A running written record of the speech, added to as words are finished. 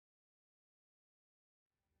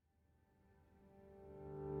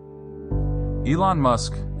Elon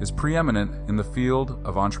Musk is preeminent in the field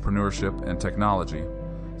of entrepreneurship and technology.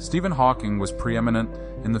 Stephen Hawking was preeminent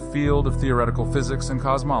in the field of theoretical physics and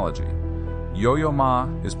cosmology. Yo-Yo Ma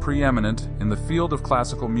is preeminent in the field of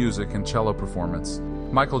classical music and cello performance.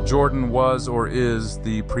 Michael Jordan was or is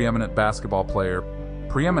the preeminent basketball player.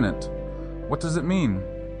 Preeminent. What does it mean?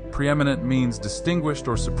 Preeminent means distinguished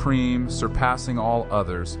or supreme, surpassing all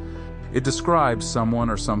others. It describes someone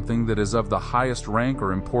or something that is of the highest rank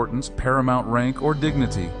or importance, paramount rank or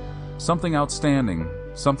dignity, something outstanding,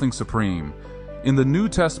 something supreme. In the New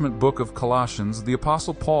Testament Book of Colossians, the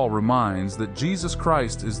Apostle Paul reminds that Jesus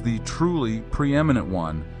Christ is the truly preeminent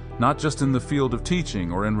one, not just in the field of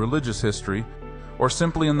teaching or in religious history, or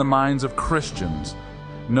simply in the minds of Christians.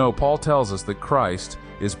 No, Paul tells us that Christ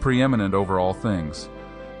is preeminent over all things.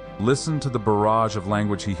 Listen to the barrage of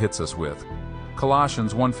language he hits us with.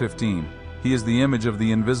 Colossians 1:15, He is the image of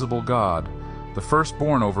the invisible God, the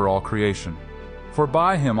firstborn over all creation. For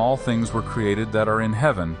by him all things were created that are in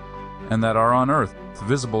heaven and that are on earth,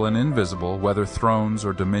 visible and invisible, whether thrones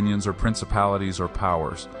or dominions or principalities or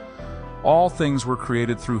powers. All things were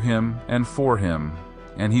created through him and for him,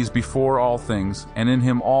 and he's before all things, and in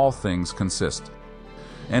him all things consist.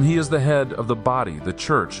 And he is the head of the body, the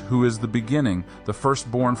church, who is the beginning, the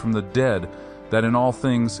firstborn from the dead, that in all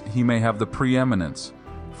things he may have the preeminence.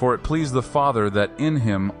 For it pleased the Father that in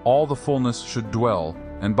him all the fullness should dwell,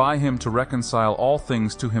 and by him to reconcile all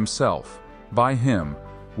things to himself, by him,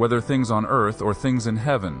 whether things on earth or things in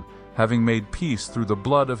heaven, having made peace through the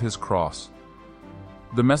blood of his cross.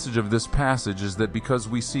 The message of this passage is that because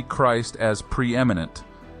we see Christ as preeminent,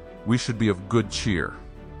 we should be of good cheer.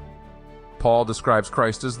 Paul describes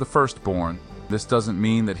Christ as the firstborn. This doesn't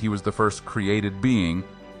mean that he was the first created being.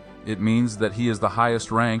 It means that he is the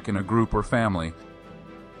highest rank in a group or family.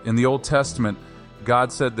 In the Old Testament,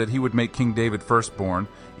 God said that he would make King David firstborn,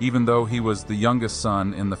 even though he was the youngest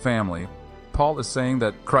son in the family. Paul is saying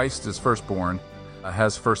that Christ is firstborn,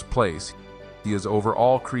 has first place. He is over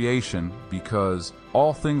all creation because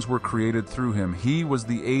all things were created through him. He was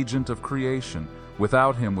the agent of creation.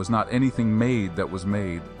 Without him was not anything made that was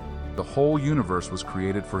made. The whole universe was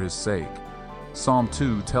created for his sake. Psalm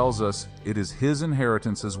 2 tells us it is his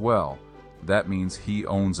inheritance as well. That means he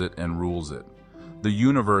owns it and rules it. The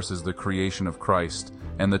universe is the creation of Christ,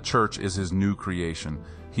 and the church is his new creation.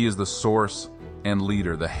 He is the source and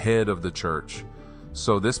leader, the head of the church.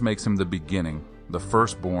 So this makes him the beginning, the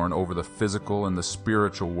firstborn over the physical and the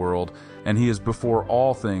spiritual world, and he is before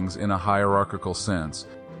all things in a hierarchical sense.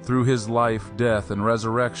 Through his life, death, and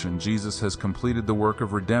resurrection, Jesus has completed the work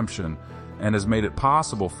of redemption and has made it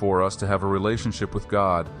possible for us to have a relationship with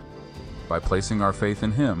God. By placing our faith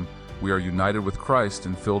in him, we are united with Christ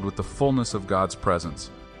and filled with the fullness of God's presence.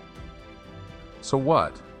 So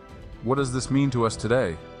what? What does this mean to us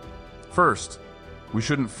today? First, we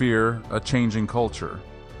shouldn't fear a changing culture.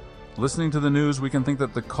 Listening to the news, we can think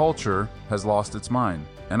that the culture has lost its mind,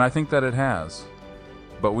 and I think that it has.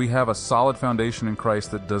 But we have a solid foundation in Christ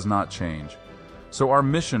that does not change. So our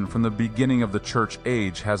mission from the beginning of the church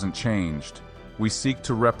age hasn't changed. We seek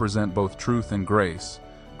to represent both truth and grace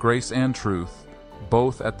and truth,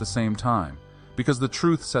 both at the same time, because the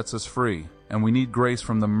truth sets us free, and we need grace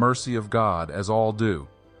from the mercy of God, as all do.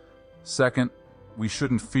 Second, we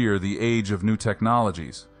shouldn't fear the age of new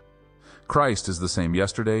technologies. Christ is the same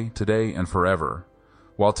yesterday, today, and forever.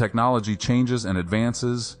 While technology changes and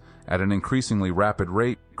advances at an increasingly rapid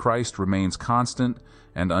rate, Christ remains constant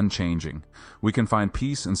and unchanging. We can find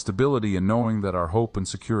peace and stability in knowing that our hope and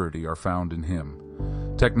security are found in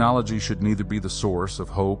him. Technology should neither be the source of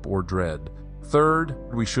hope or dread. Third,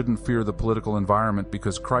 we shouldn't fear the political environment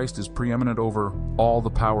because Christ is preeminent over all the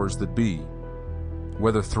powers that be,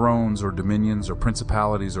 whether thrones or dominions or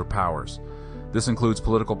principalities or powers. This includes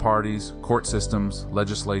political parties, court systems,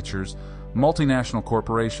 legislatures, multinational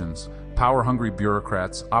corporations, power-hungry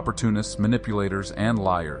bureaucrats, opportunists, manipulators, and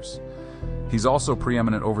liars. He's also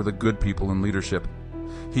preeminent over the good people in leadership.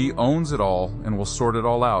 He owns it all and will sort it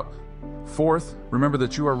all out. Fourth, remember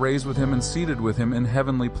that you are raised with him and seated with him in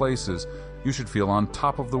heavenly places. You should feel on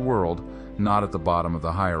top of the world, not at the bottom of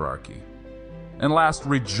the hierarchy. And last,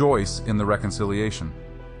 rejoice in the reconciliation.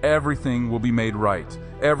 Everything will be made right.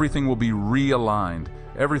 Everything will be realigned.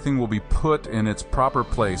 Everything will be put in its proper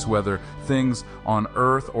place, whether things on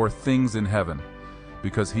earth or things in heaven,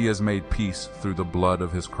 because he has made peace through the blood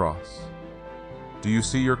of his cross. Do you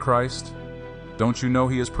see your Christ? Don't you know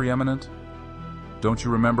he is preeminent? Don't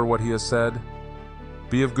you remember what he has said?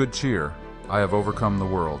 Be of good cheer. I have overcome the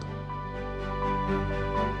world.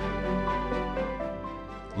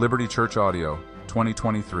 Liberty Church Audio,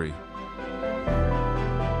 2023.